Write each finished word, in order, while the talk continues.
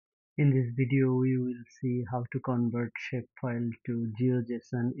In this video, we will see how to convert shapefile to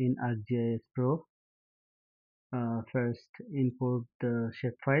GeoJSON in ArcGIS Pro. First, import the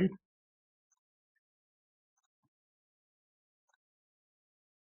shapefile.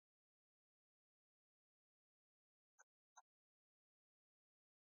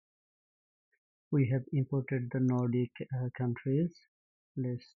 We have imported the Nordic countries.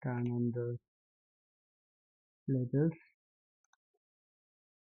 Let's turn on the labels.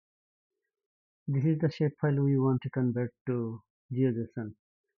 This is the shapefile we want to convert to GeoJSON.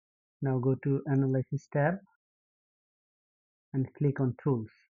 Now go to Analysis tab and click on Tools.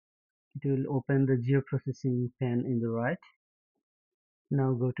 It will open the geoprocessing pane in the right.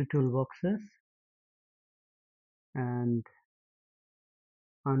 Now go to Toolboxes and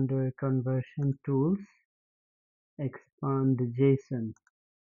under Conversion Tools, expand JSON.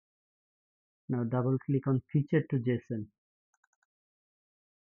 Now double click on Feature to JSON.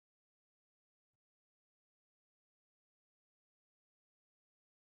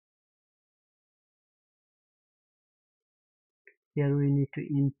 Here we need to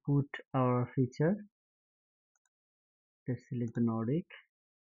input our feature. Let's select the Nordic,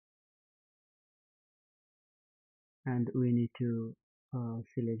 and we need to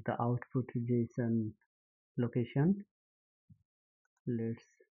select the output JSON location. Let's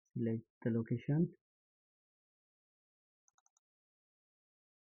select the location.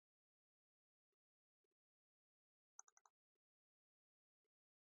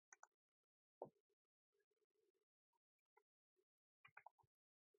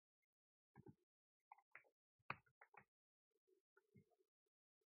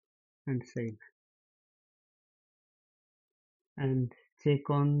 And save, and check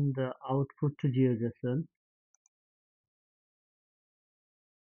on the output to GeoJSON.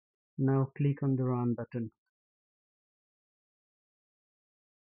 Now click on the Run button.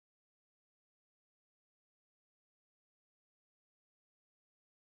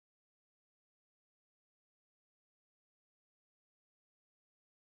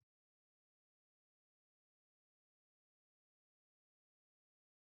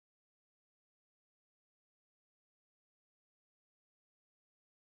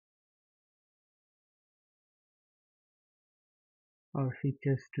 Our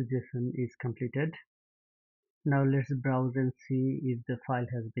features to JSON is completed. Now let's browse and see if the file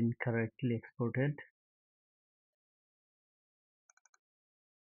has been correctly exported.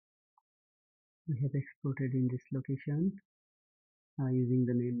 We have exported in this location using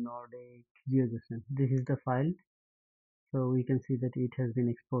the name Nordic GeoJSON. This is the file, so we can see that it has been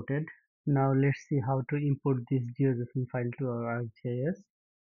exported. Now let's see how to import this GeoJSON file to our ArcGIS.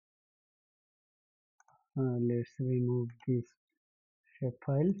 Let's remove this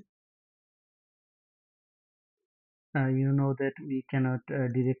shapefile. You know that we cannot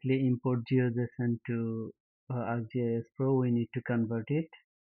directly import GeoJSON to ArcGIS Pro. We need to convert it.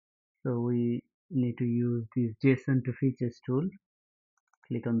 So we need to use this JSON to features tool.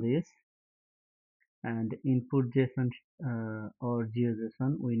 Click on this and input JSON or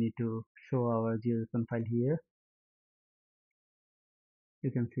GeoJSON. We need to show our GeoJSON file here. You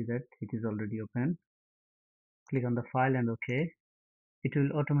can see that it is already open. Click on the file and OK. It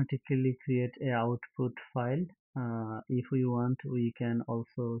will automatically create a output file. If we want, we can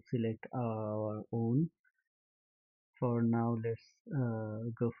also select our own. For now, let's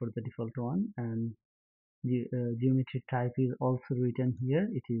go for the default one, and the geometry type is also written here.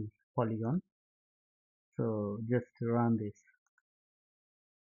 It is polygon. So just run this.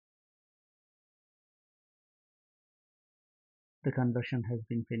 The conversion has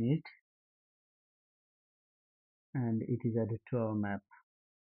been finished and it is added to our map.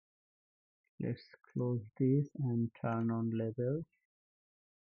 Let's close this and turn on labels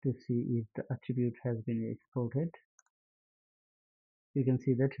to see if the attribute has been exported. You can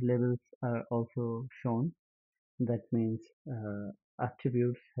see that labels are also shown. That means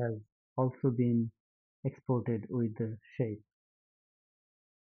attributes have also been exported with the shape.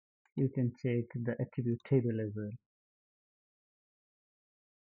 You can check the attribute table as well.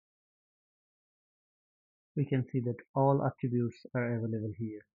 We can see that all attributes are available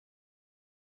here.